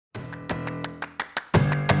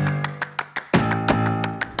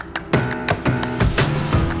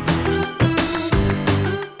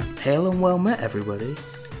Hail and well met, everybody.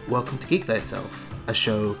 Welcome to Geek Thyself, a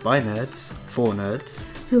show by nerds, for nerds,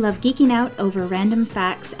 who love geeking out over random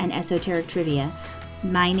facts and esoteric trivia.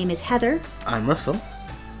 My name is Heather. I'm Russell.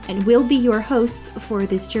 And we'll be your hosts for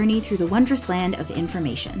this journey through the wondrous land of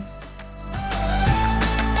information.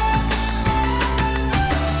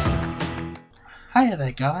 Hiya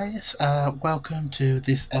there, guys. Welcome to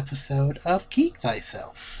this episode of Geek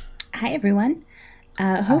Thyself. Hi, everyone.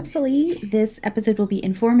 Hopefully this episode will be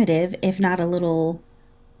informative, if not a little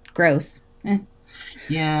gross.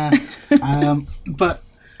 Yeah, but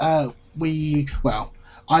I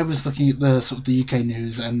was looking at the sort of the UK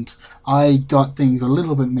news and I got things a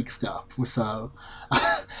little bit mixed up. So,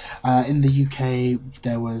 in the UK,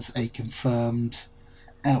 there was a confirmed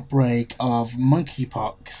outbreak of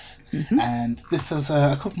monkeypox, and this was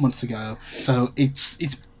a couple months ago. So it's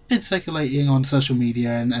been circulating on social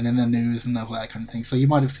media and in the news and all that kind of thing. So you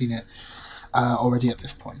might have seen it already at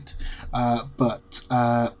this point. But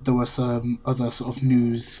there was some other sort of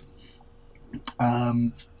news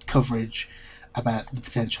coverage about the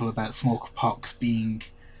potential about smallpox being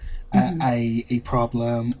a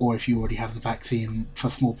problem, or if you already have the vaccine for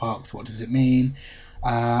smallpox, what does it mean?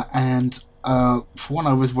 And for one,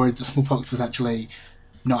 I was worried that smallpox was actually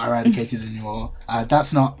not eradicated anymore.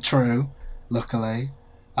 That's not true, luckily.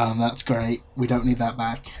 That's great. We don't need that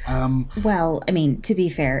back. Well, I mean, to be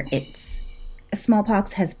fair,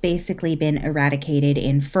 smallpox has basically been eradicated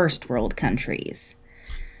in first world countries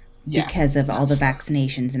because of all the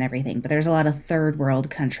vaccinations and everything. But there's a lot of third world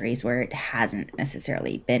countries where it hasn't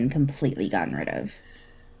necessarily been completely gotten rid of.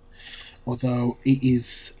 Although it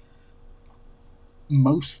is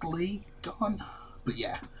mostly gone, but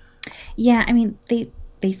yeah. Yeah, I mean, they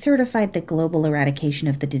certified the global eradication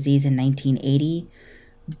of the disease in 1980,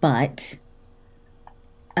 but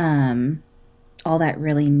all that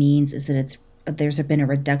really means is that there's been a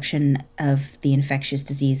reduction of the infectious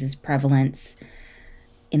disease's prevalence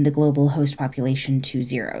in the global host population to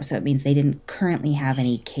 0. So it means they didn't currently have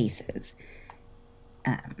any cases.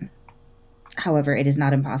 However, it is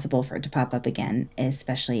not impossible for it to pop up again,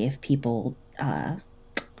 especially if people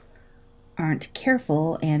aren't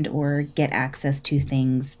careful and or get access to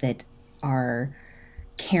things that are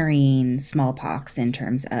carrying smallpox in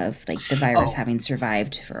terms of like the virus having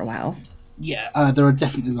survived for a while. Yeah, there are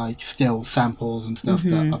definitely like still samples and stuff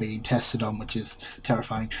that are being tested on, which is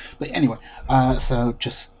terrifying. But anyway, so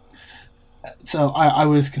I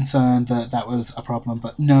was concerned that was a problem,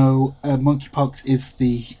 but no, monkeypox is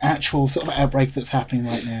the actual sort of outbreak that's happening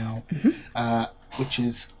right now, which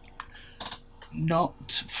is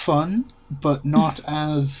not fun, but not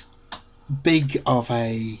as big of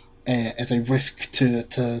as a risk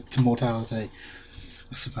to mortality,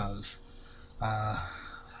 I suppose. Yeah.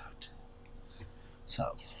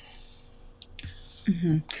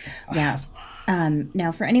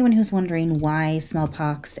 Now, for anyone who's wondering why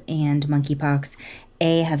smallpox and monkeypox,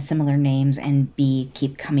 A, have similar names, and B,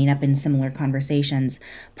 keep coming up in similar conversations,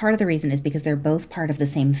 part of the reason is because they're both part of the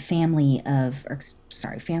same family or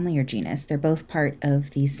genus. They're both part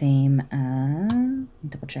of the same,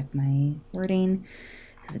 double check my wording,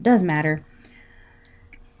 because it does matter.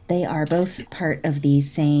 They are both part of the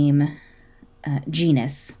same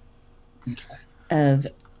genus of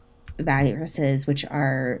viruses, which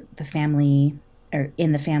are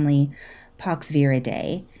in the family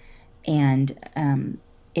Poxviridae, and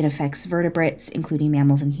it affects vertebrates, including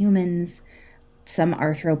mammals and humans. Some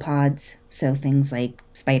arthropods, so things like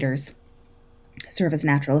spiders, serve as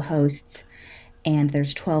natural hosts, and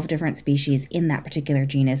there's 12 different species in that particular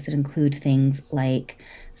genus that include things like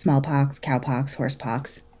smallpox, cowpox,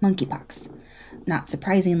 horsepox, monkeypox. Not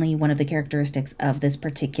surprisingly, one of the characteristics of this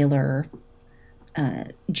particular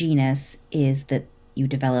genus is that you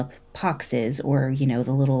develop poxes, or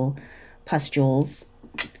the little pustules,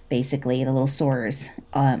 basically the little sores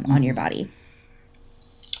on your body.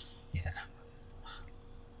 Yeah.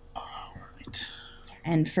 All right.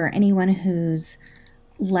 And for anyone who's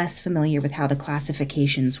less familiar with how the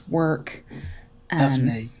classifications work, that's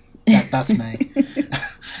me. That's me.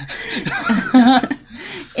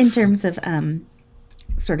 In terms of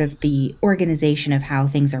sort of the organization of how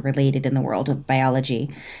things are related in the world of biology.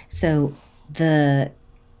 So the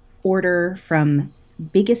order from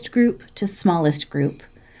biggest group to smallest group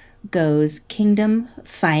goes kingdom,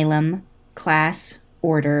 phylum, class,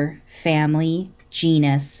 order, family,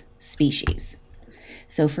 genus, species.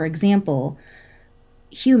 So for example,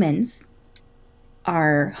 humans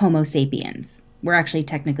are Homo sapiens. We're actually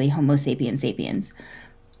technically Homo sapiens sapiens.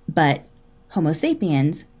 But Homo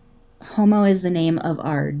sapiens, Homo is the name of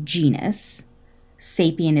our genus,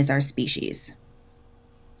 sapien is our species.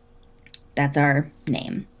 That's our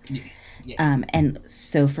name. Yeah. Yeah. And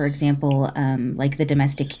so, for example, like the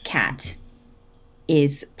domestic cat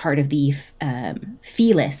is part of the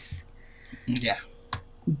Felis, Yeah.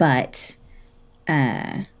 but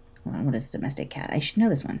hold on, what is domestic cat? I should know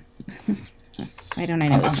this one. Why don't I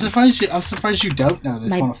know I'm this one? surprised you don't know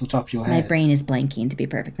this one off the top of your head. My brain is blanking, to be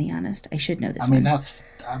perfectly honest. I should know this I mean, one.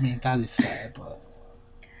 that is fair, but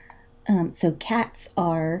So cats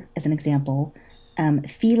are, as an example,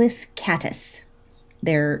 Felis catus.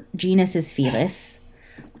 Their genus is Felis.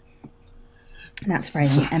 Not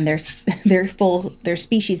surprising, and their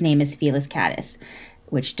species name is Felis catus,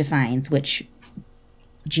 which defines which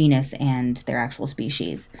genus and their actual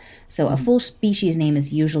species. So a full species name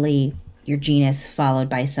is usually your genus followed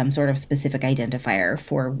by some sort of specific identifier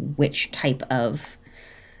for which type of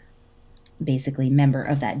basically member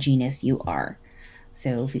of that genus you are.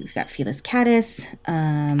 So we've got Felis catus.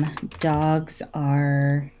 Dogs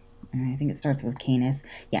are, I think it starts with Canis.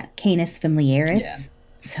 Yeah, Canis familiaris. Yeah.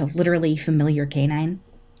 So literally familiar canine.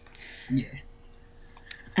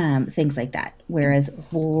 yeah. Things like that. Whereas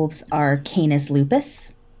wolves are Canis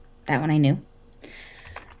lupus. That one I knew.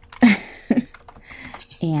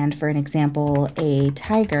 And for an example, a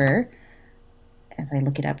tiger, as I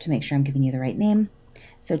look it up to make sure I'm giving you the right name.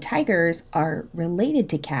 So tigers are related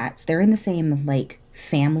to cats. They're in the same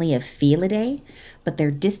family of Felidae, but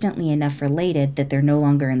they're distantly enough related that they're no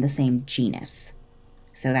longer in the same genus.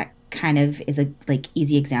 So that kind of is a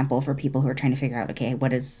easy example for people who are trying to figure out, okay,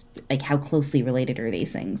 what is how closely related are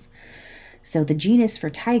these things? So the genus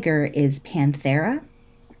for tiger is Panthera.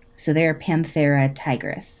 So they're Panthera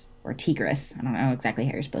tigris or tigris. I don't know exactly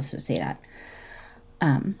how you're supposed to say that.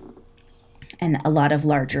 And a lot of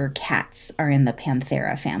larger cats are in the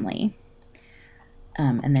Panthera family.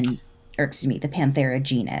 The Panthera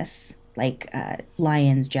genus,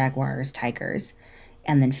 lions, jaguars, tigers.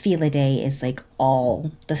 And then Felidae is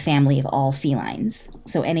all the family of all felines.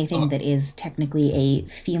 So anything that is technically a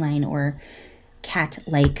feline or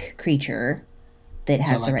cat-like creature that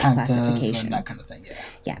has the right classifications. And that kind of thing, yeah.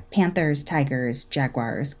 Yeah, panthers, tigers,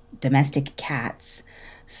 jaguars, domestic cats,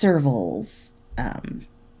 servals,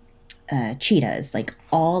 cheetahs,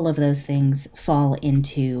 all of those things fall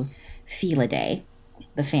into Felidae,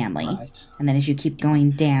 the family. Right. And then as you keep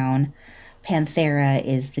going down, Panthera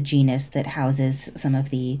is the genus that houses some of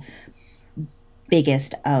the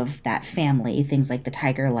biggest of that family, things like the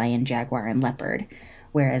tiger, lion, jaguar, and leopard.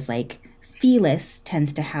 Whereas Felis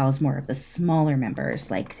tends to house more of the smaller members,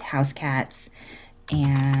 like house cats,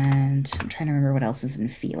 and I'm trying to remember what else is in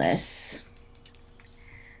Felis.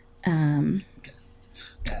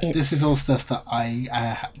 This is all stuff that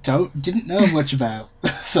I didn't know much about.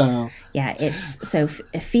 So yeah,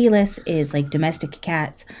 Felis is domestic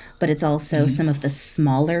cats, but it's also some of the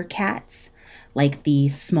smaller cats, like the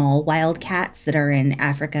small wild cats that are in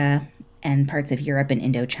Africa and parts of Europe and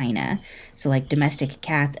Indochina. So domestic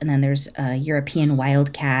cats, and then there's a European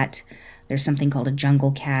wild cat. There's something called a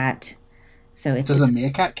jungle cat. So does a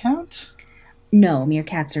meerkat count? No,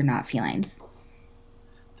 meerkats are not felines.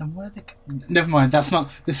 Then where never mind.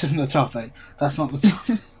 This isn't the topic. That's not the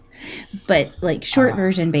topic. But short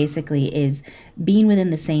version basically is being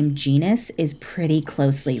within the same genus is pretty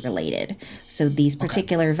closely related. So these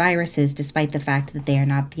particular viruses, despite the fact that they are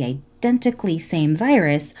not the identically same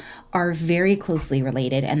virus, are very closely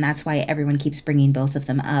related, and that's why everyone keeps bringing both of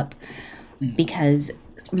them up, because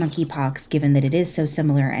monkeypox, given that it is so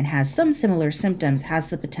similar and has some similar symptoms, has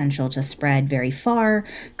the potential to spread very far,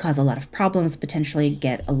 cause a lot of problems, potentially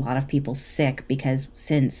get a lot of people sick, because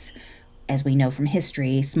since, as we know from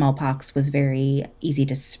history, smallpox was very easy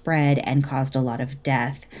to spread and caused a lot of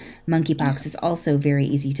death. Monkeypox is also very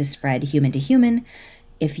easy to spread human to human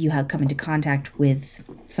if you have come into contact with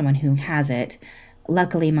someone who has it.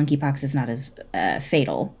 Luckily, monkeypox is not as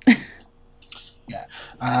fatal.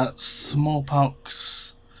 Yeah.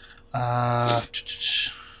 Smallpox.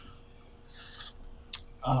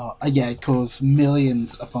 It caused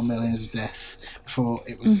millions upon millions of deaths before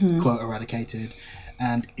it was, quote, eradicated.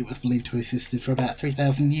 And it was believed to have existed for about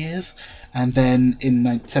 3,000 years. And then in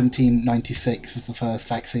 1796 was the first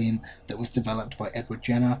vaccine that was developed by Edward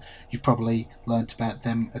Jenner. You've probably learnt about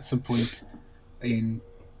them at some point in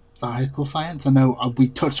the high school science. I know we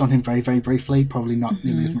touched on him very, very briefly, probably not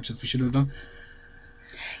nearly as much as we should have done.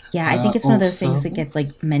 Yeah, I think it's one of those things that gets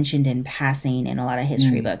mentioned in passing in a lot of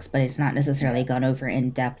history books, but it's not necessarily gone over in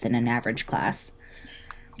depth in an average class.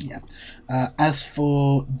 Yeah. As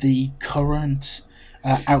for the current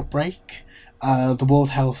outbreak, the World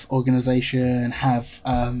Health Organization have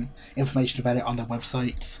information about it on their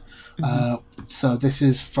websites. So this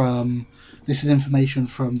is information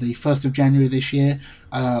from the 1st of January this year,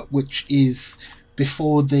 which is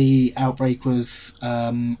before the outbreak was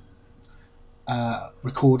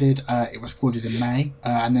recorded, it was recorded in May,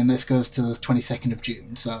 and then this goes to the 22nd of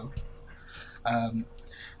June. So,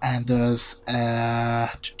 and there's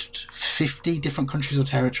 50 different countries or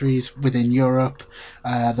territories within Europe,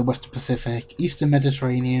 the Western Pacific, Eastern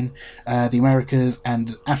Mediterranean, the Americas,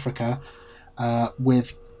 and Africa,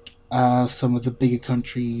 with some of the bigger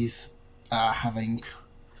countries having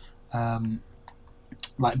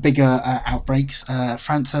bigger outbreaks.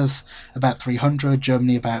 France has about 300,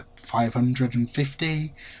 Germany about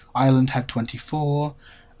 550, Ireland had 24,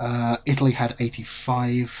 Italy had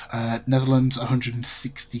 85, Netherlands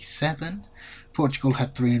 167, Portugal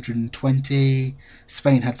had 320,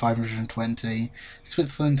 Spain had 520,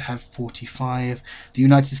 Switzerland had 45, the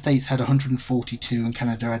United States had 142, and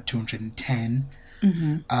Canada had 210.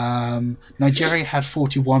 Nigeria had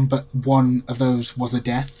 41, but one of those was a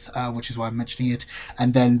death, which is why I'm mentioning it.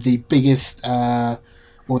 And then the biggest, or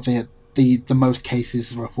the most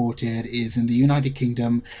cases reported is in the United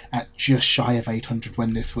Kingdom at just shy of 800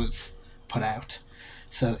 when this was put out.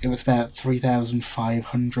 So it was about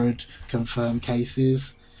 3,500 confirmed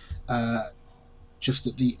cases just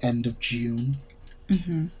at the end of June.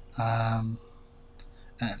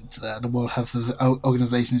 And the World Health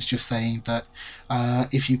Organization is just saying that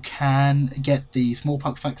if you can get the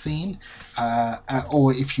smallpox vaccine,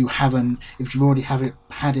 or if you've already had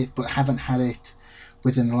it but haven't had it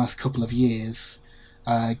within the last couple of years,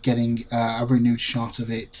 getting a renewed shot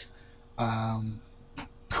of it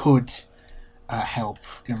could help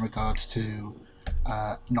in regards to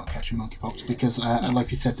not catching monkeypox, because,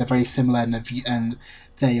 like you said, they're very similar and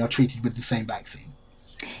they are treated with the same vaccine.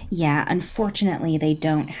 Yeah, unfortunately, they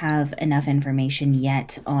don't have enough information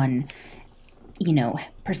yet on,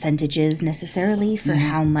 percentages necessarily for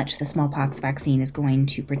how much the smallpox vaccine is going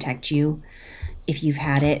to protect you if you've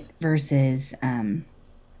had it versus the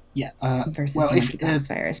monkeypox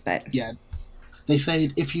virus. But yeah, they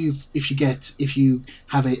say if you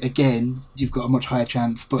have it again, you've got a much higher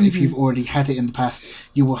chance. But if you've already had it in the past,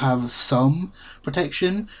 you will have some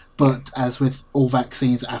protection. But as with all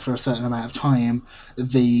vaccines, after a certain amount of time,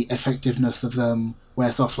 the effectiveness of them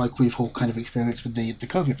wears off, like we've all kind of experienced with the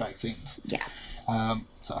COVID vaccines. Yeah.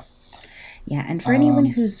 Yeah, and for anyone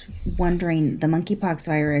who's wondering, the monkeypox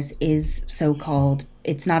virus is so-called,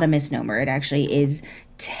 it's not a misnomer, it actually is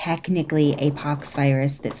technically a pox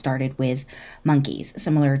virus that started with monkeys,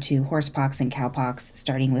 similar to horsepox and cowpox,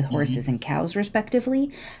 starting with horses and cows,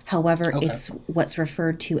 respectively. However, it's what's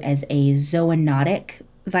referred to as a zoonotic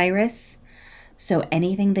virus. So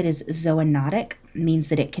anything that is zoonotic means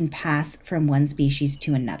that it can pass from one species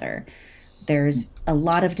to another. There's a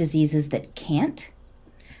lot of diseases that can't.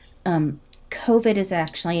 COVID is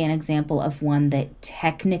actually an example of one that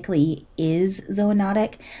technically is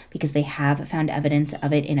zoonotic because they have found evidence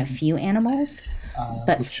of it in a few animals.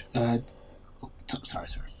 Sorry.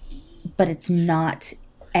 But it's not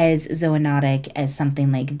as zoonotic as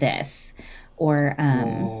something like this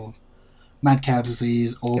or mad cow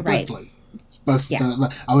disease or bird flu. Both. Yeah.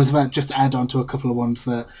 I was about just to add on to a couple of ones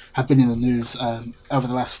that have been in the news over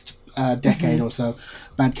the last decade or so.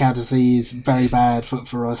 Mad cow disease, very bad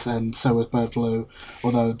for us, and so is bird flu,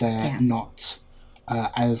 although they're not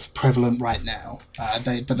as prevalent right now.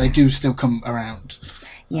 They do still come around.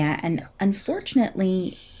 Yeah, and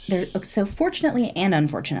unfortunately, fortunately and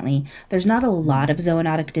unfortunately, there's not a lot of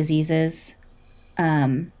zoonotic diseases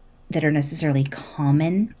that are necessarily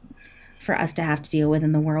common for us to have to deal with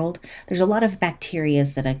in the world. There's a lot of bacteria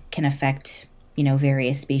that can affect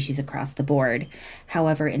various species across the board.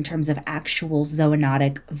 However, in terms of actual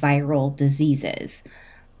zoonotic viral diseases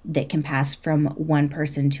that can pass from one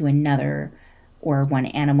person to another or one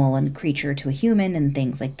animal and creature to a human and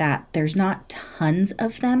things like that, there's not tons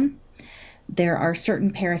of them. There are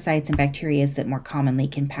certain parasites and bacteria that more commonly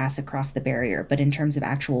can pass across the barrier, but in terms of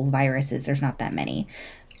actual viruses, there's not that many.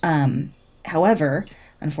 However,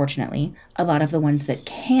 unfortunately, a lot of the ones that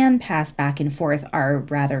can pass back and forth are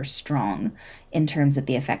rather strong in terms of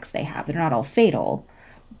the effects they have. They're not all fatal,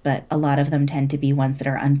 but a lot of them tend to be ones that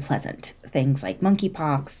are unpleasant. Things like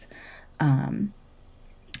monkeypox.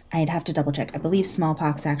 I'd have to double check. I believe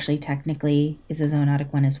smallpox actually technically is a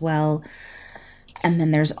zoonotic one as well. And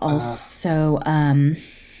then there's also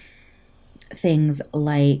things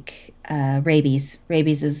like rabies.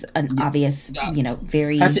 Rabies is an obvious,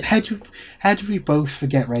 very... How do we both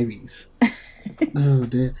forget rabies? Oh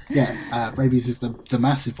dear. Yeah, rabies is the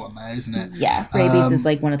massive one there, isn't it? Yeah, rabies is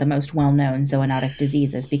like one of the most well-known zoonotic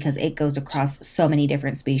diseases because it goes across so many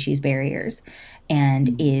different species barriers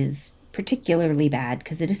and is particularly bad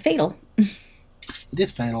because it is fatal. It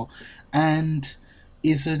is fatal, and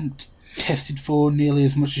isn't tested for nearly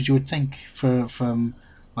as much as you would think from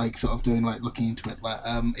like sort of doing like looking into it. Like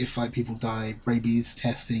if like people die, rabies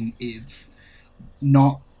testing is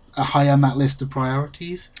not high on that list of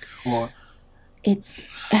priorities, or It's,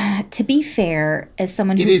 to be fair, as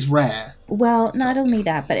someone it who, is rare. well, So not only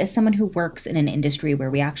that, but as someone who works in an industry where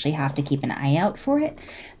we actually have to keep an eye out for it,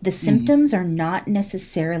 the symptoms are not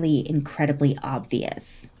necessarily incredibly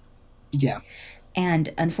obvious. yeah,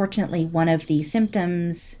 And unfortunately, one of the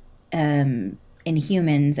symptoms in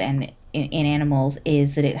humans and in animals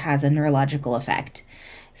is that it has a neurological effect.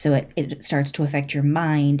 So it starts to affect your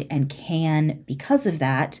mind and can, because of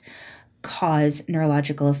that, cause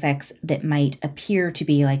neurological effects that might appear to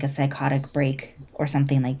be like a psychotic break or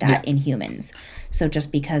something like yeah, that in humans. So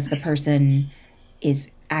just because the person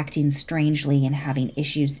is acting strangely and having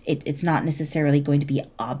issues, it's not necessarily going to be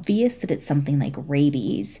obvious that it's something like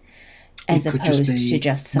rabies, as it could just opposed to be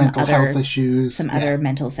just some mental health other issues. Yeah,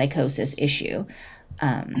 mental psychosis issue,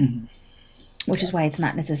 which is why it's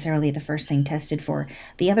not necessarily the first thing tested for.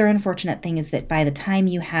 The other unfortunate thing is that by the time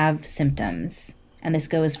you have symptoms, and this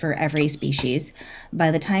goes for every species,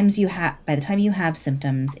 by the time you have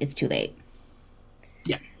symptoms, it's too late.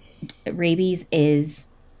 yeah, Rabies is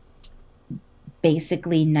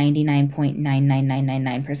basically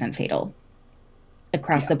 99.99999% fatal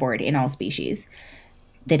across yeah. the board in all species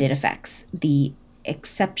that it affects. The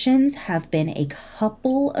exceptions have been a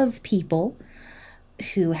couple of people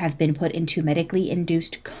who have been put into medically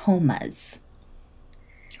induced comas.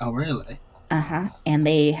 Oh, really? And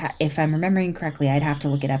they, if I'm remembering correctly, I'd have to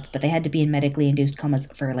look it up, but they had to be in medically induced comas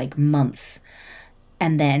for like months.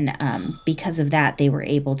 And then because of that, they were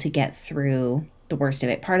able to get through the worst of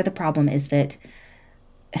it. Part of the problem is that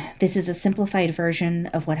this is a simplified version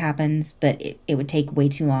of what happens, but it would take way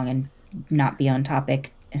too long and not be on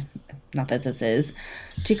topic. Not that this is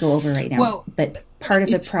to go over right now. Well, but part of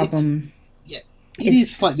the problem, it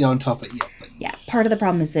is slightly on topic. Yeah, but yeah, part of the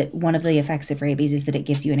problem is that one of the effects of rabies is that it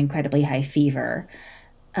gives you an incredibly high fever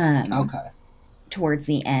okay. towards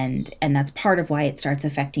the end, and that's part of why it starts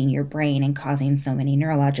affecting your brain and causing so many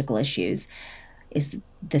neurological issues, is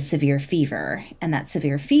the severe fever. And that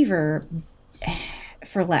severe fever,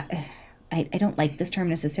 I don't like this term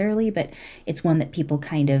necessarily, but it's one that people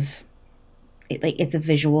kind of, it's a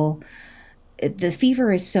visual. The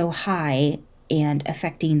fever is so high and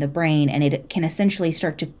affecting the brain, and it can essentially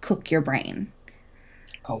start to cook your brain.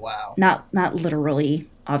 Oh, wow. Not literally,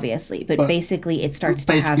 obviously, but basically it starts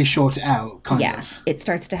to basically have, short it out, kind of. it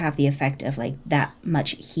starts to have the effect of like that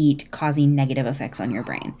much heat causing negative effects on your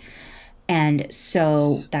brain. And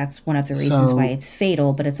so that's one of the reasons why it's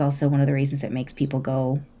fatal, but it's also one of the reasons it makes people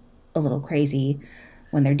go a little crazy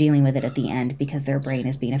when they're dealing with it at the end, because their brain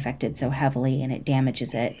is being affected so heavily and it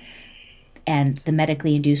damages it. And the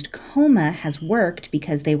medically induced coma has worked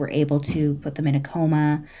because they were able to put them in a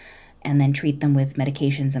coma and then treat them with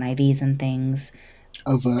medications and IVs and things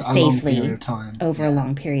over safely a long period of time. Over a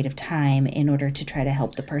long period of time in order to try to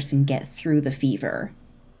help the person get through the fever.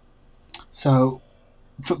 So,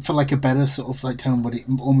 for like a better sort of like term, would it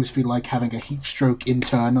almost be like having a heat stroke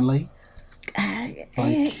internally?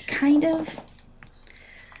 Kind of.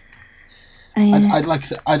 I'd like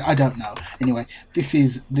to. I don't know. Anyway, this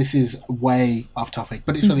is way off topic,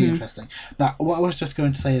 but it's really interesting. Now, what I was just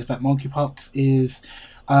going to say is that monkeypox is,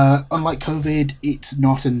 unlike COVID, it's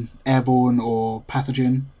not an airborne or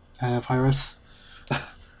pathogen virus.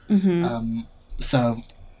 So,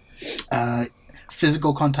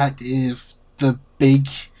 physical contact is the big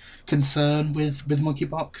concern with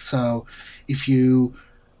monkeypox. So, if you,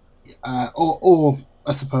 or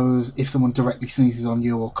I suppose if someone directly sneezes on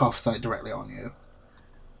you or coughs like directly on you.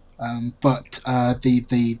 But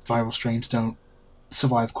the viral strains don't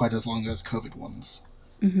survive quite as long as COVID ones.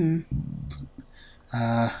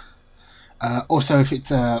 Also, if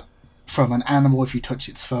it's from an animal, if you touch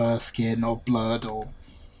its fur, skin, or blood, or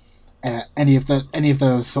any of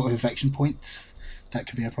those sort of infection points, that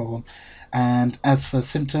could be a problem. And as for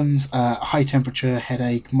symptoms, high temperature,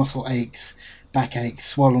 headache, muscle aches, backache,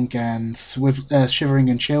 swollen glands, shivering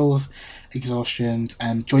and chills, exhaustion,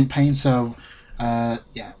 and joint pain. So,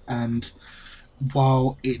 and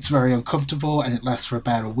while it's very uncomfortable and it lasts for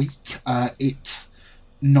about a week, it's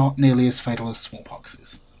not nearly as fatal as smallpox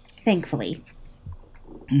is. Thankfully.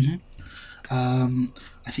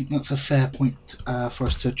 I think that's a fair point for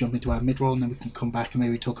us to jump into our mid-roll, and then we can come back and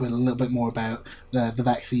maybe talk a little bit more about the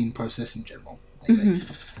vaccine process in general.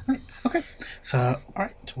 Right, okay. So,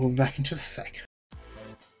 alright, we'll be back in just a sec.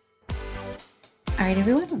 Alright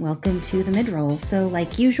everyone, welcome to the mid-roll. So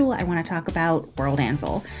like usual, I want to talk about World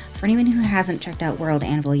Anvil. For anyone who hasn't checked out World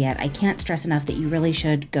Anvil yet, I can't stress enough that you really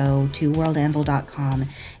should go to worldanvil.com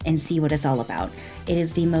and see what it's all about. It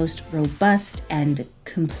is the most robust and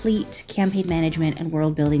complete campaign management and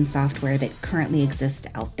world building software that currently exists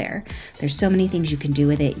out there. There's so many things you can do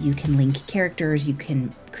with it. You can link characters, you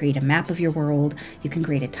can create a map of your world, you can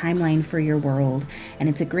create a timeline for your world, and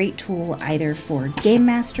it's a great tool either for game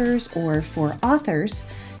masters or for authors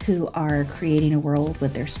who are creating a world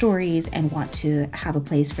with their stories and want to have a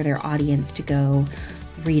place for their audience to go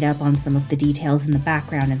read up on some of the details in the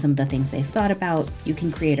background and some of the things they've thought about. You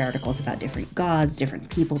can create articles about different gods, different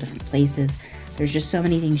people, different places. There's just so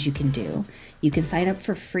many things you can do. You can sign up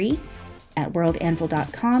for free at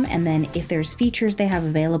worldanvil.com, and then if there's features they have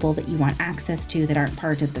available that you want access to that aren't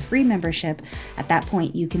part of the free membership, at that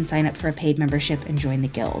point you can sign up for a paid membership and join the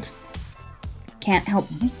guild.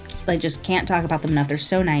 Just can't talk about them enough. They're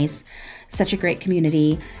so nice, such a great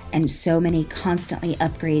community, and so many constantly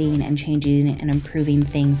upgrading and changing and improving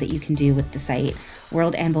things that you can do with the site.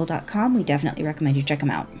 Worldanvil.com, we definitely recommend you check them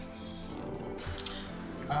out.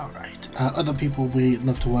 All right. Other people we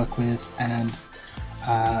love to work with, and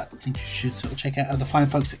I think you should sort of check out other fine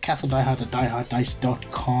folks at CastleDiehard at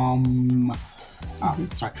dieharddice.com.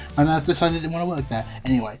 Sorry. And I decided I didn't want to work there.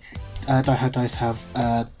 Anyway, Die Hard Dice have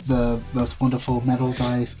the most wonderful metal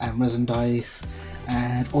dice and resin dice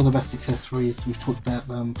and all the best accessories. We've talked about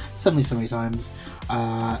them so many times.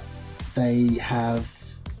 They have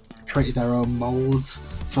created their own molds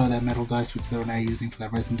for their metal dice, which they're now using for their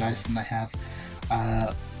resin dice, and they have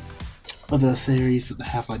other series that they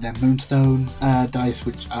have, like their Moonstones dice,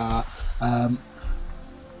 which are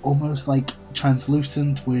almost like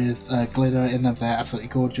translucent with glitter in them. They're absolutely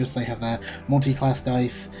gorgeous. They have their multi-class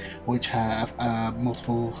dice, which have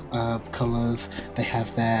multiple colours. They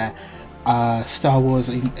have their Star Wars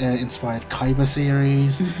inspired Kyber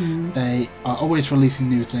series. They are always releasing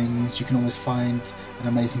new things. You can always find an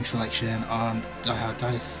amazing selection on Die Hard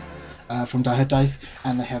Dice. From Die Hard Dice,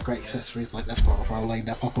 and they have great accessories like their scroll rolling,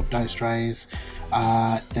 their pop-up dice trays,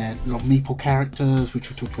 their little meeple characters, which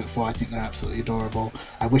we talked about before. I think they're absolutely adorable.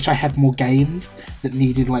 I wish I had more games that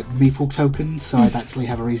needed like meeple tokens, so I'd actually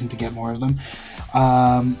have a reason to get more of them.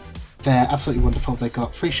 They're absolutely wonderful. They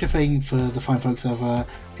got free shipping for the fine folks over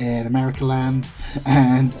in America Land,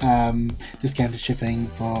 and discounted shipping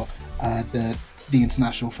for the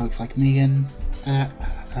international folks like Megan.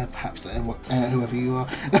 Perhaps whoever you are,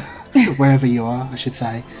 wherever you are, I should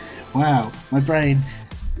say. Wow, my brain,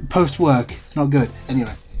 post-work, not good.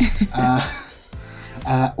 Anyway,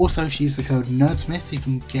 also if you use the code NERDSMITH, you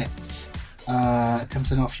can get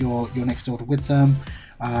 10% off your next order with them.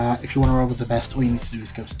 If you want to roll with the best, all you need to do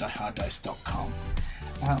is go to dieharddice.com.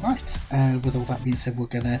 Right, with all that being said, we're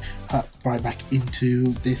going to hop right back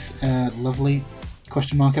into this lovely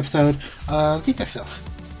question mark episode of Geek Thyself.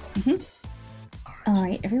 All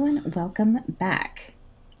right, everyone, welcome back.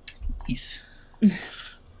 Peace.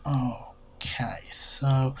 Okay,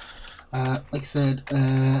 so, like I said,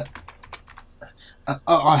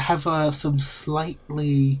 I have some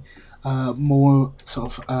slightly more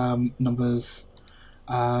sort of numbers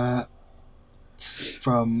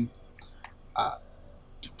from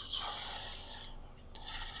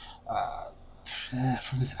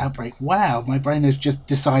this outbreak. Wow, my brain has just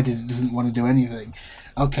decided it doesn't want to do anything.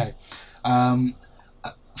 Okay.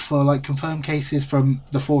 For like confirmed cases from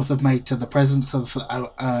the 4th of May to the present, so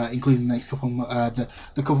including the next couple the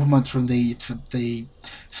couple months from the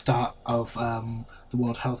start of the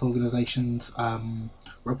World Health Organization's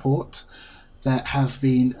report, there have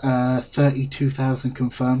been 32,000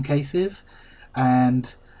 confirmed cases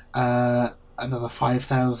and another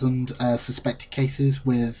 5,000 suspected cases,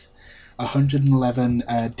 with 111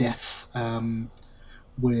 deaths,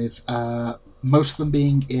 with most of them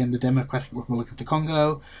being in the Democratic Republic of the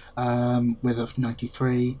Congo, with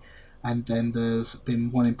 93, and then there's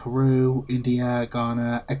been one in Peru, India,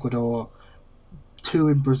 Ghana, Ecuador, 2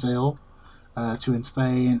 in Brazil, 2 in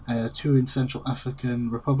Spain, 2 in Central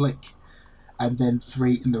African Republic, and then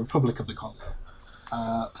 3 in the Republic of the Congo.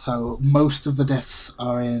 So most of the deaths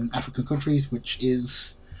are in African countries, which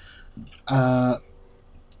is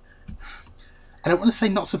I don't want to say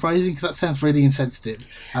not surprising, because that sounds really insensitive.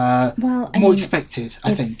 More expected,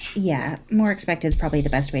 I think. Yeah, more expected is probably the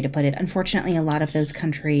best way to put it. Unfortunately, a lot of those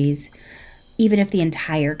countries, even if the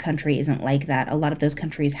entire country isn't like that, a lot of those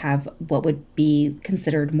countries have what would be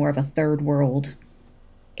considered more of a third world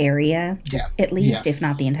area, at least, if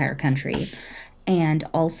not the entire country. And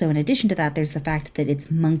also, in addition to that, there's the fact that it's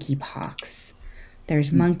monkeypox.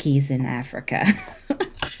 There's monkeys in Africa.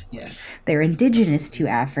 Yes. They're indigenous to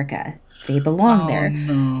Africa. They belong there. Oh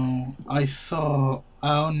no. I saw.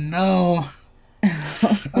 Oh no.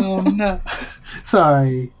 Oh no.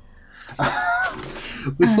 Sorry.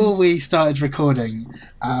 Before we started recording,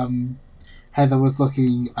 Heather was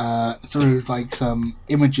looking through like some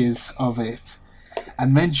images of it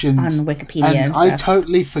and mentioned On Wikipedia and and I stuff.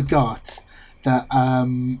 totally forgot that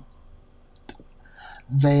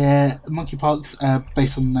their monkeypox,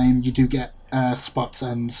 based on the name, you do get spots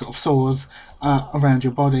and sort of sores around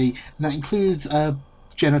your body, and that includes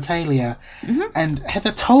genitalia. And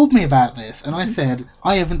Heather told me about this, and I said,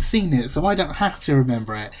 I haven't seen it, so I don't have to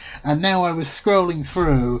remember it. And now I was scrolling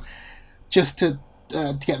through just to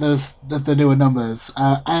get the newer numbers,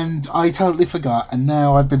 and I totally forgot, and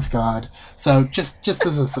now I've been scarred. So just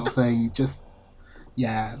as a sort of thing, just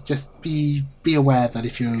be aware that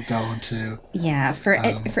if you go on to Yeah, for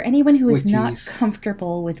anyone who is not wikis.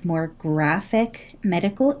 comfortable with more graphic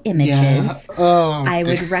medical Yeah. images, Oh, I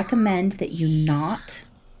would dear. recommend that you not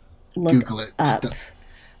look Google it. up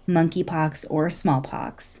monkeypox or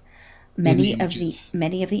smallpox. the Many of the images.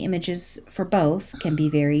 many of the images for both can be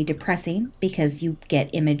very depressing because you get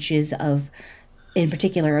images of, in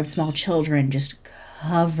particular, of small children just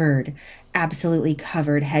covered, absolutely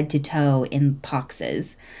covered head to toe in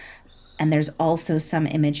poxes. And there's also some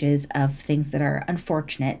images of things that are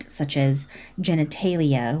unfortunate, such as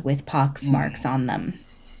genitalia with pox marks on them,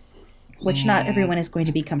 which not everyone is going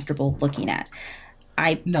to be comfortable looking at.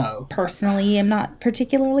 I No. personally am not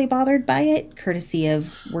particularly bothered by it, courtesy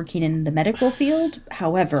of working in the medical field.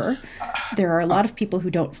 However, there are a lot of people who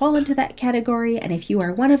don't fall into that category, and if you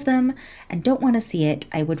are one of them and don't want to see it,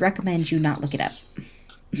 I would recommend you not look it up.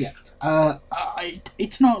 Yeah.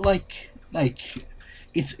 It's not like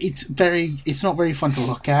it's not very fun to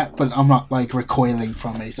look at, but I'm not like recoiling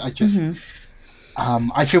from it. I just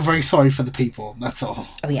I feel very sorry for the people. That's all.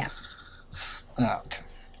 Oh, yeah. Okay.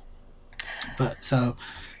 But so,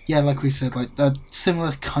 yeah, like we said, like the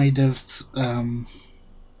similar kind of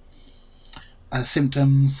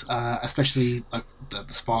symptoms, especially like the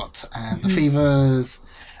spots and the fevers,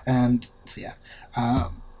 and so yeah.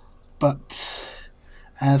 But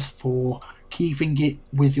as for keeping it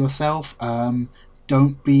with yourself,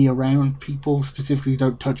 don't be around people. Specifically,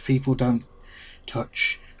 don't touch people. Don't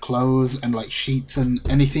touch clothes and like sheets and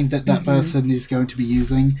anything that person is going to be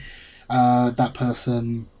using. That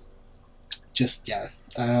person, just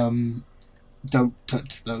don't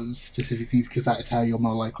touch those specific things because that is how you're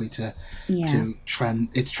more likely to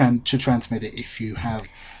transmit it if you have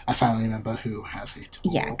a family member who has it.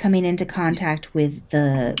 Yeah, coming into contact with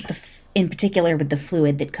in particular with the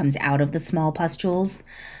fluid that comes out of the small pustules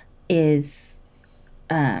is,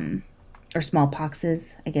 or small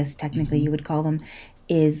poxes, I guess technically you would call them,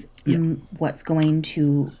 is what's going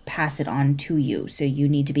to pass it on to you. So you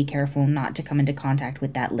need to be careful not to come into contact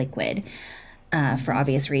with that liquid. For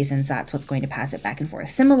obvious reasons, that's what's going to pass it back and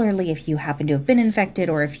forth. Similarly, if you happen to have been infected,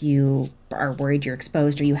 or if you are worried you're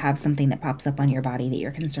exposed, or you have something that pops up on your body that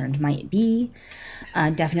you're concerned might be,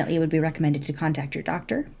 definitely it would be recommended to contact your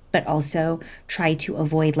doctor, but also try to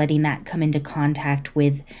avoid letting that come into contact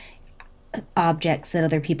with objects that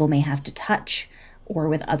other people may have to touch, or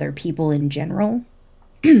with other people in general,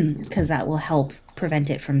 because that will help prevent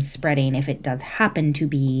it from spreading if it does happen to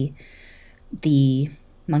be the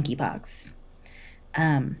monkeypox.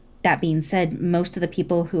 That being said, most of the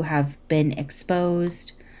people who have been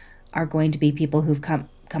exposed are going to be people who've come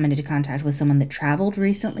into contact with someone that traveled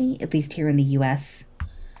recently, at least here in the U.S.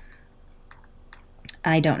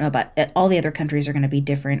 I don't know about all the other countries are going to be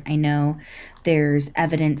different. I know there's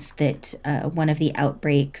evidence that one of the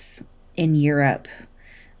outbreaks in Europe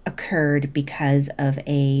occurred because of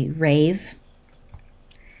a rave,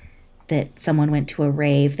 that someone went to a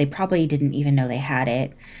rave. They probably didn't even know they had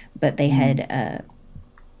it, but they had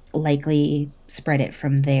likely spread it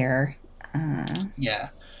from there. I'm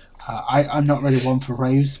not really one for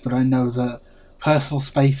raves, but I know that personal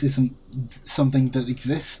space isn't something that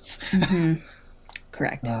exists.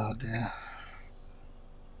 Correct. Oh dear.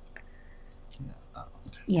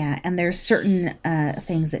 Yeah, and there's certain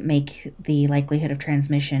things that make the likelihood of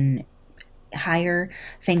transmission higher.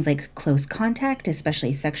 Things like close contact,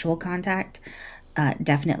 especially sexual contact,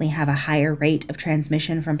 definitely have a higher rate of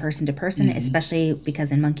transmission from person to person, especially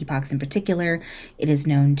because in monkeypox in particular, it is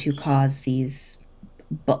known to cause these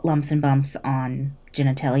lumps and bumps on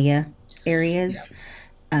genitalia areas.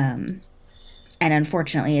 And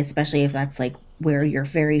unfortunately, especially if that's like where your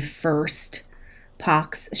very first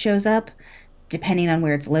pox shows up, depending on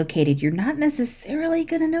where it's located, you're not necessarily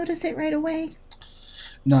going to notice it right away.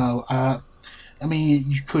 No, I mean,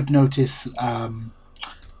 you could notice,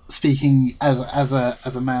 speaking as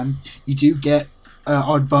a man, you do get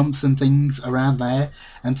odd bumps and things around there,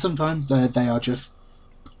 and sometimes they are just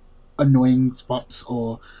annoying spots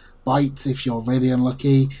or bites if you're really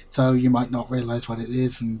unlucky. So you might not realize what it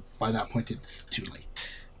is, and by that point, it's too late.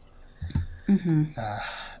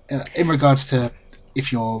 In regards to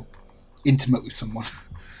if you're intimate with someone.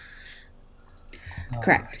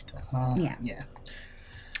 Correct. Right. Yeah.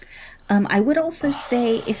 I would also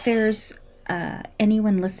say if there's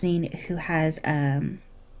anyone listening who has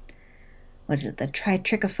what is it, the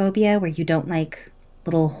trichophobia, where you don't like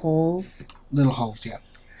little holes. Little holes, yeah.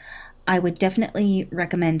 I would definitely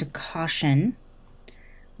recommend caution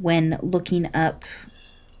when looking up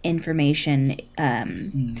information.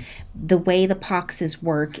 The way the poxes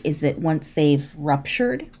work is that once they've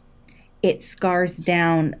ruptured, it scars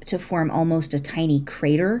down to form almost a tiny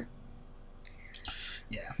crater.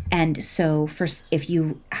 Yeah. And so if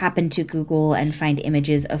you happen to Google and find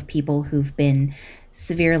images of people who've been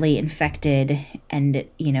severely infected and,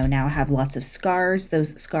 now have lots of scars,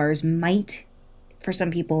 those scars might, for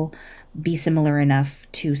some people, be similar enough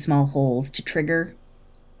to small holes to trigger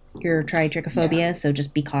your trichophobia. Yeah. So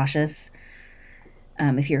just be cautious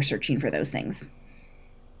if you're searching for those things.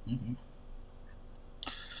 Mm-hmm.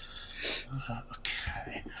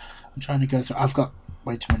 Okay. I'm trying to go through. I've got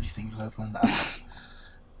way too many things open.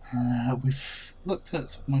 We've looked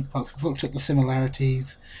at we've looked at the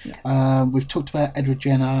similarities. Yes. We've talked about Edward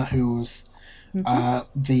Jenner, who was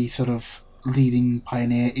the sort of leading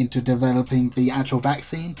pioneer into developing the actual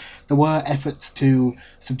vaccine. There were efforts to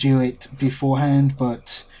subdue it beforehand,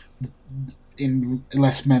 but in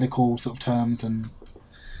less medical sort of terms, and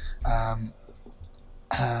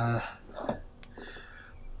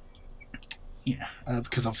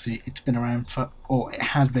because obviously it had been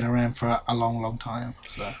around for a long, long time.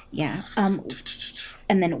 So yeah.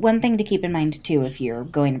 And then one thing to keep in mind too, if you're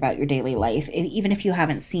going about your daily life, even if you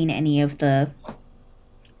haven't seen any of the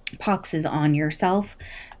poxes on yourself,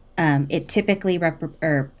 it typically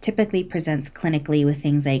presents clinically with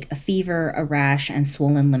things like a fever, a rash, and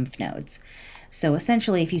swollen lymph nodes. So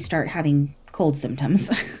essentially, if you start having cold symptoms,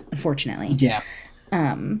 unfortunately, yeah.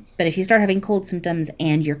 But if you start having cold symptoms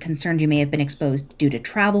and you're concerned you may have been exposed due to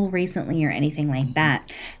travel recently or anything like that,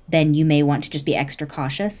 then you may want to just be extra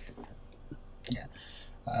cautious. Yeah.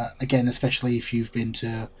 Again, especially if you've been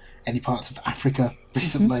to any parts of Africa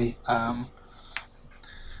recently. Yeah.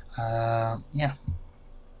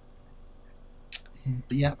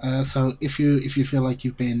 But yeah, so if you feel like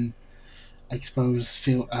you've been exposed,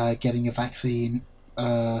 getting a vaccine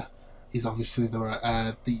is obviously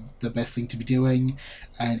the best thing to be doing,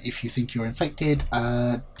 and if you think you're infected,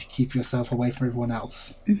 to keep yourself away from everyone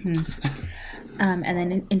else. And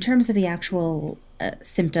then in terms of the actual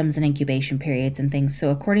symptoms and incubation periods and things,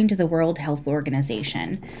 so according to the World Health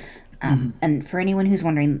Organization, and for anyone who's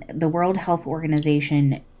wondering, the World Health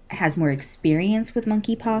Organization has more experience with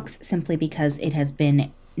monkeypox simply because it has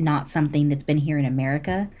been not something that's been here in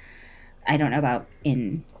America. I don't know about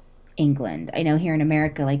in England. I know here in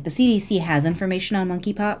America, like the CDC has information on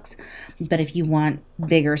monkeypox, but if you want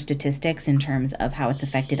bigger statistics in terms of how it's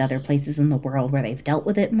affected other places in the world where they've dealt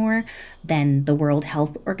with it more, then the World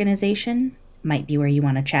Health Organization might be where you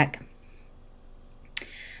want to check.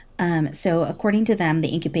 So according to them,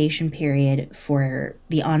 the incubation period for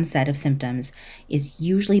the onset of symptoms is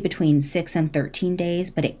usually between 6 and 13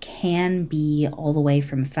 days, but it can be all the way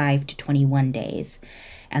from 5 to 21 days.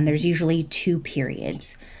 And there's usually 2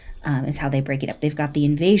 periods, is how they break it up. They've got the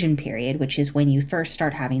invasion period, which is when you first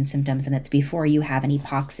start having symptoms, and it's before you have any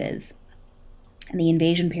poxes. And the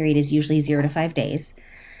invasion period is usually 0 to 5 days.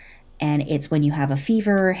 And it's when you have a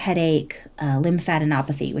fever, headache,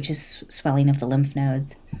 lymphadenopathy, which is swelling of the lymph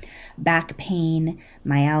nodes, back pain,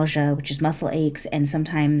 myalgia, which is muscle aches, and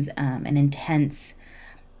sometimes an intense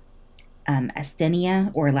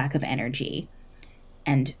asthenia or lack of energy.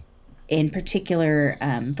 And in particular,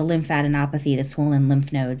 the lymphadenopathy, the swollen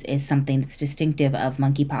lymph nodes, is something that's distinctive of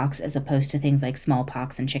monkeypox as opposed to things like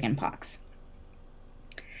smallpox and chickenpox.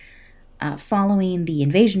 Following the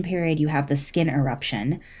invasion period, you have the skin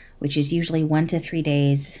eruption, which is usually 1 to 3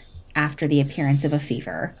 days after the appearance of a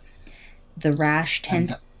fever. The rash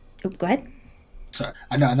tends... go ahead. Sorry,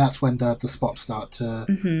 I know, and that's when the spots start to...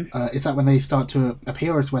 is that when they start to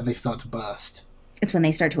appear, or is when they start to burst? It's when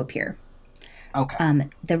they start to appear. Okay.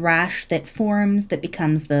 The rash that forms, that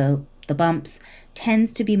becomes the bumps,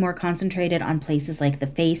 tends to be more concentrated on places like the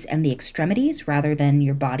face and the extremities rather than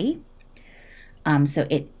your body. So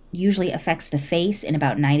it usually affects the face in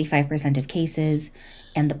about 95% of cases,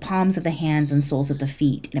 and the palms of the hands and soles of the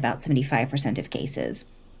feet in about 75% of cases.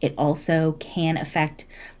 It also can affect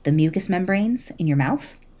the mucous membranes in your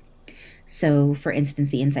mouth. So, for instance,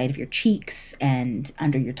 the inside of your cheeks and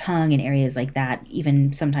under your tongue and areas like that,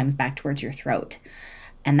 even sometimes back towards your throat.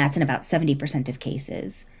 and that's in about 70% of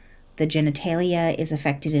cases. The genitalia is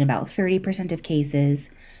affected in about 30% of cases,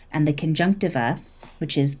 and the conjunctiva,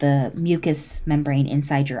 which is the mucous membrane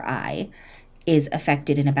inside your eye, is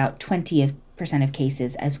affected in about 20% of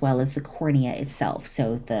cases, as well as the cornea itself.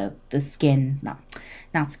 So the skin,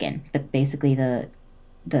 not skin, but basically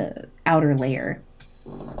the outer layer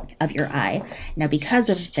of your eye. Now, because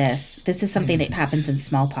of this is something that happens in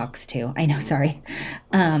smallpox too. I know, sorry.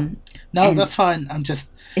 No, that's fine. I'm just...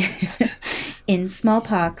 In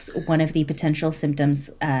smallpox, one of the potential symptoms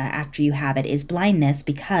after you have it is blindness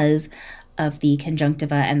because of the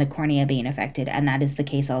conjunctiva and the cornea being affected, and that is the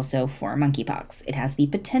case also for monkeypox. It has the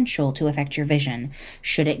potential to affect your vision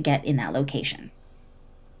should it get in that location.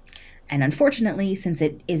 And unfortunately, since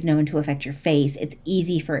it is known to affect your face, it's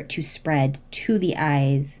easy for it to spread to the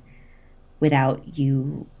eyes without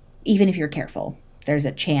you, even if you're careful. There's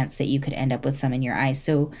a chance that you could end up with some in your eyes.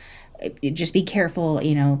 So just be careful,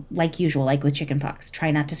 like usual, like with chickenpox. Try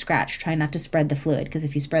not to scratch. Try not to spread the fluid, because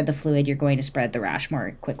if you spread the fluid, you're going to spread the rash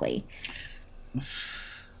more quickly.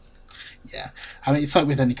 Yeah. I mean, it's like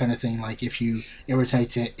with any kind of thing. Like, if you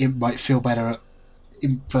irritate it, it might feel better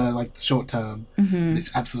for, like, the short term. Mm-hmm. It's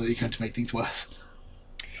absolutely going to make things worse.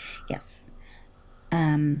 Yes.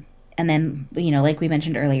 And then, like we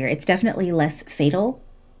mentioned earlier, it's definitely less fatal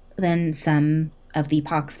than some of the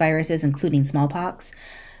pox viruses, including smallpox.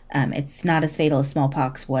 It's not as fatal as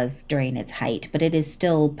smallpox was during its height, but it is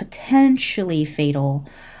still potentially fatal,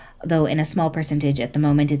 though in a small percentage. At the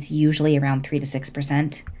moment, it's usually around 3 to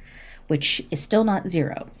 6%, which is still not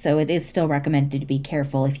zero. So it is still recommended to be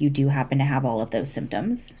careful if you do happen to have all of those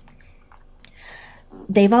symptoms.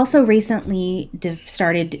 They've also recently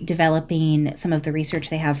started developing some of the research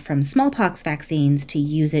they have from smallpox vaccines to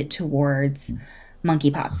use it towards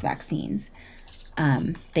monkeypox vaccines.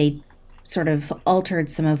 They sort of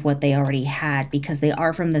altered some of what they already had because they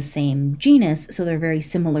are from the same genus, so they're very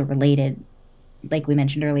similar related, like we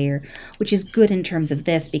mentioned earlier, which is good in terms of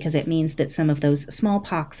this because it means that some of those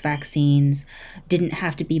smallpox vaccines didn't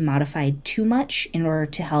have to be modified too much in order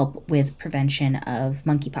to help with prevention of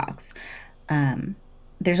monkeypox.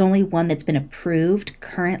 There's only one that's been approved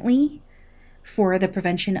currently for the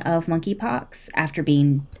prevention of monkeypox after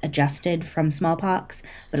being adjusted from smallpox,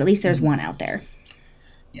 but at least there's one out there.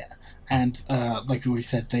 And like we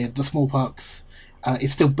said, the smallpox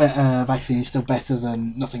is still better. Vaccine is still better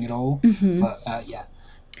than nothing at all. Mm-hmm. But yeah.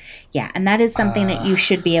 Yeah, and that is something that you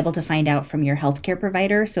should be able to find out from your healthcare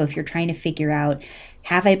provider. So if you're trying to figure out,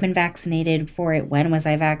 have I been vaccinated for it? When was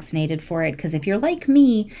I vaccinated for it? Because if you're like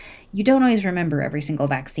me, you don't always remember every single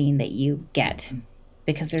vaccine that you get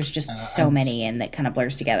because there's just so many and that kind of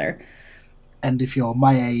blurs together. And if you're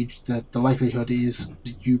my age, the likelihood is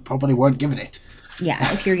you probably weren't given it.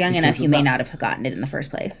 Yeah, if you're young enough, you may not have gotten it in the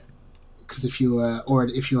first place. Because if you were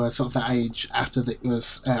sort of that age after it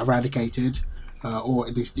was eradicated, or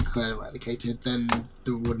at least declared eradicated, then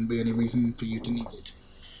there wouldn't be any reason for you to need it.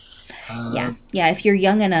 Yeah. If you're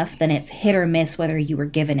young enough, then it's hit or miss whether you were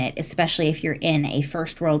given it, especially if you're in a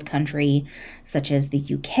first world country such as the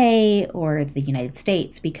UK or the United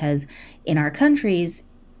States, because in our countries,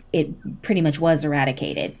 it pretty much was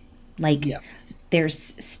eradicated.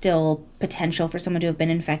 There's still potential for someone to have been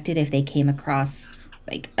infected if they came across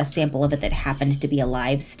like a sample of it that happened to be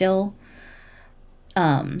alive still.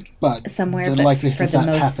 But somewhere, but for the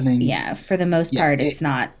most happening, for the most part, it's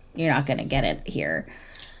not. You're not going to get it here,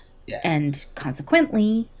 and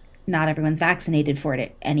consequently, not everyone's vaccinated for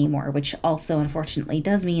it anymore. Which also, unfortunately,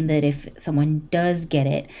 does mean that if someone does get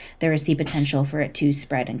it, there is the potential for it to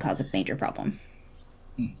spread and cause a major problem.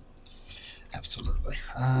 Absolutely.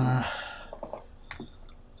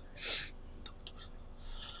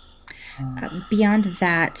 Beyond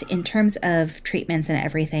that, in terms of treatments and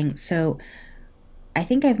everything, so I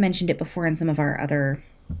think I've mentioned it before in some of our other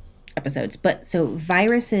episodes, but so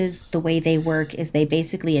viruses, the way they work is they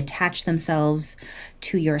basically attach themselves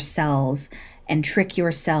to your cells and trick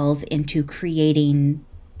your cells into creating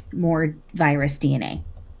more virus DNA.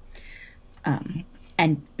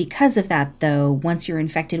 And because of that, though, once you're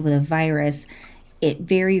infected with a virus, it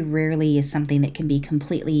very rarely is something that can be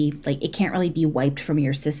completely, it can't really be wiped from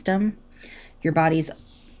your system. Your body's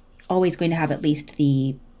always going to have at least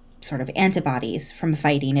the sort of antibodies from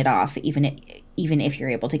fighting it off, even if you're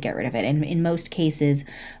able to get rid of it. And in most cases,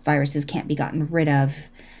 viruses can't be gotten rid of.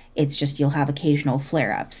 It's just you'll have occasional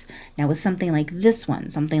flare-ups. Now, with something like this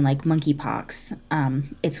one, something like monkeypox,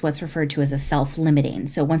 it's what's referred to as a self-limiting.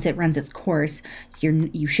 So once it runs its course,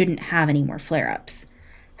 you shouldn't have any more flare-ups.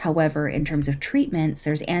 However, in terms of treatments,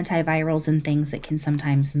 there's antivirals and things that can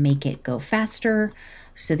sometimes make it go faster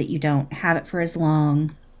so that you don't have it for as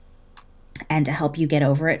long. and to help you get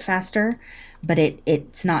over it faster, but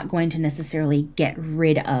it's not going to necessarily get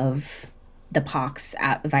rid of the pox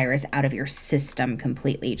virus out of your system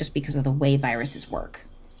completely, just because of the way viruses work.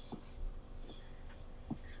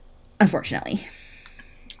 Unfortunately.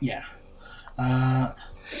 Yeah.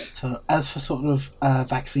 So as for sort of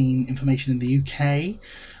vaccine information in the UK,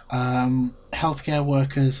 healthcare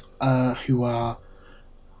workers who are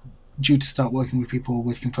due to start working with people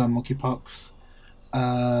with confirmed monkeypox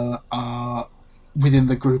are within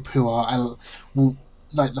the group who are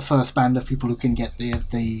like the first band of people who can get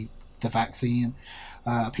the vaccine.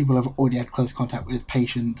 People have already had close contact with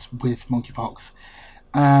patients with monkeypox,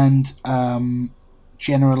 and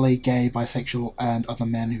generally gay, bisexual, and other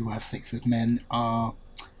men who have sex with men are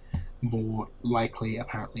more likely,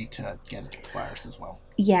 apparently, to get the virus as well.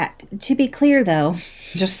 Yeah, to be clear, though,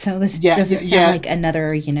 just so this doesn't sound like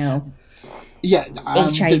another,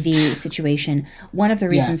 HIV situation. One of the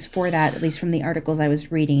reasons for that, at least from the articles I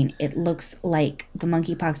was reading, it looks like the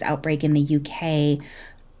monkeypox outbreak in the UK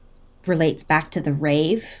relates back to the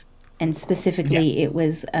rave, and specifically it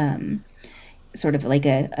was sort of like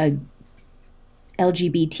a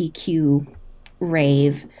LGBTQ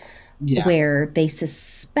rave where they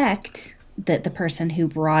suspect that the person who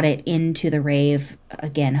brought it into the rave,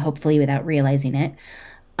 again, hopefully without realizing it,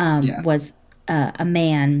 was a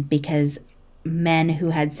man, because men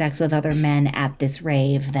who had sex with other men at this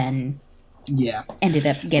rave then ended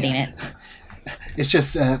up getting it. It's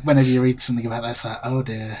just whenever you read something about that, it's like, oh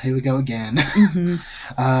dear, here we go again.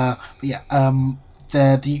 The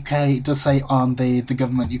UK does say on the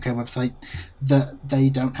government UK website that they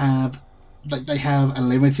don't have, like, they have a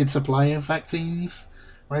limited supply of vaccines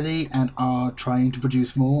ready and are trying to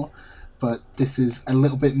produce more, but this is a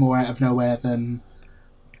little bit more out of nowhere than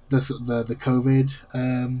the COVID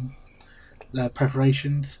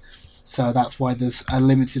preparations. So that's why there's a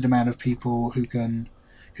limited amount of people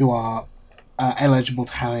who are eligible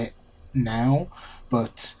to have it now,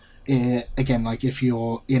 but again, like, if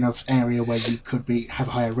you're in an area where you could have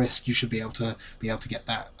higher risk, you should be able to get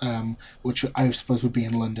that, which I suppose would be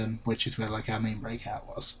in London, which is where like our main breakout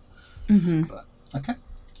was. But okay,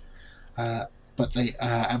 but the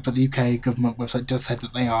UK government website does say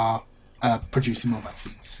that they are producing more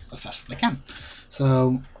vaccines as fast as they can,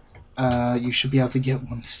 so you should be able to get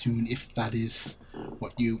one soon if that is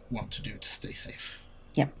what you want to do to stay safe.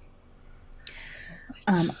 Yep.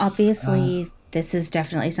 Obviously, this is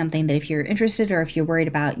definitely something that if you're interested or if you're worried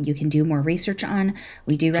about, you can do more research on.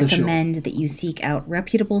 We do recommend that you seek out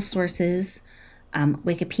reputable sources.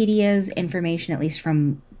 Wikipedia's information, at least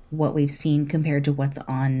from what we've seen compared to what's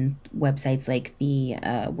on websites like the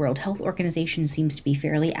World Health Organization, seems to be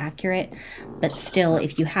fairly accurate. But still,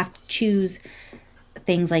 if you have to choose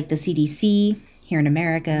things like the CDC here in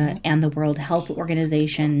America and the World Health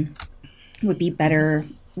Organization, would be better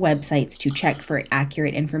websites to check for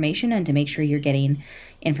accurate information and to make sure you're getting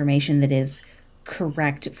information that is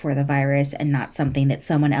correct for the virus and not something that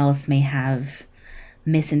someone else may have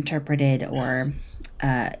misinterpreted or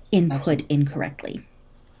input incorrectly.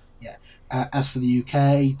 Yeah. As for the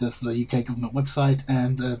UK, there's the UK government website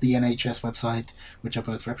and the NHS website, which are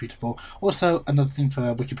both reputable. Also, another thing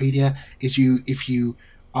for Wikipedia is if you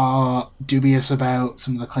are dubious about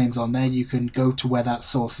some of the claims on there, you can go to where that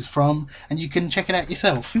source is from and you can check it out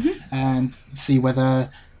yourself and see whether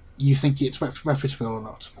you think it's reputable or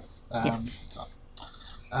not.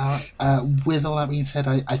 With all that being said,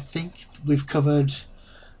 I think we've covered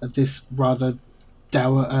this rather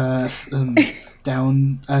down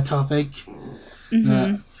topic.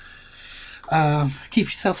 Keep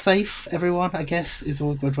yourself safe, everyone, I guess, is a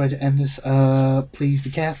good way to end this. Please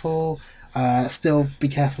be careful. Still be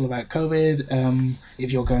careful about COVID.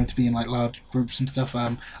 If you're going to be in like large groups and stuff,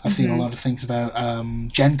 I've seen a lot of things about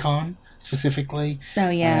Gen Con specifically. Oh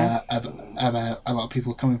yeah. About a lot of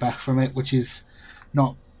people coming back from it, which is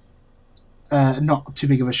not too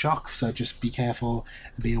big of a shock. So just be careful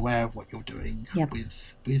and be aware of what you're doing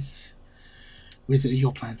with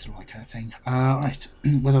your plans and all that kind of thing. Right.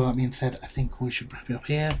 With all that being said, I think we should wrap it up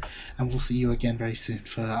here, and we'll see you again very soon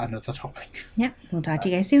for another topic. Yep. We'll talk to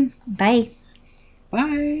you guys soon. Bye.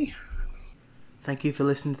 Bye. Thank you for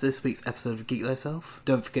listening to this week's episode of Geek Thyself.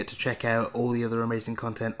 Don't forget to check out all the other amazing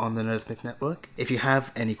content on the Nerdsmith Network. If you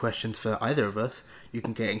have any questions for either of us, you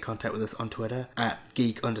can get in contact with us on Twitter at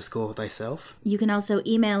geek_thyself. You can also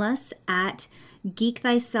email us at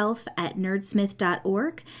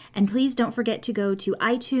geekthyself@nerdsmith.org. And please don't forget to go to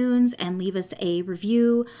iTunes and leave us a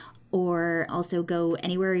review, or also go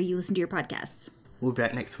anywhere you listen to your podcasts. We'll be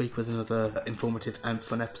back next week with another informative and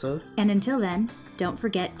fun episode. And until then, don't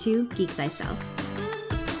forget to geek thyself.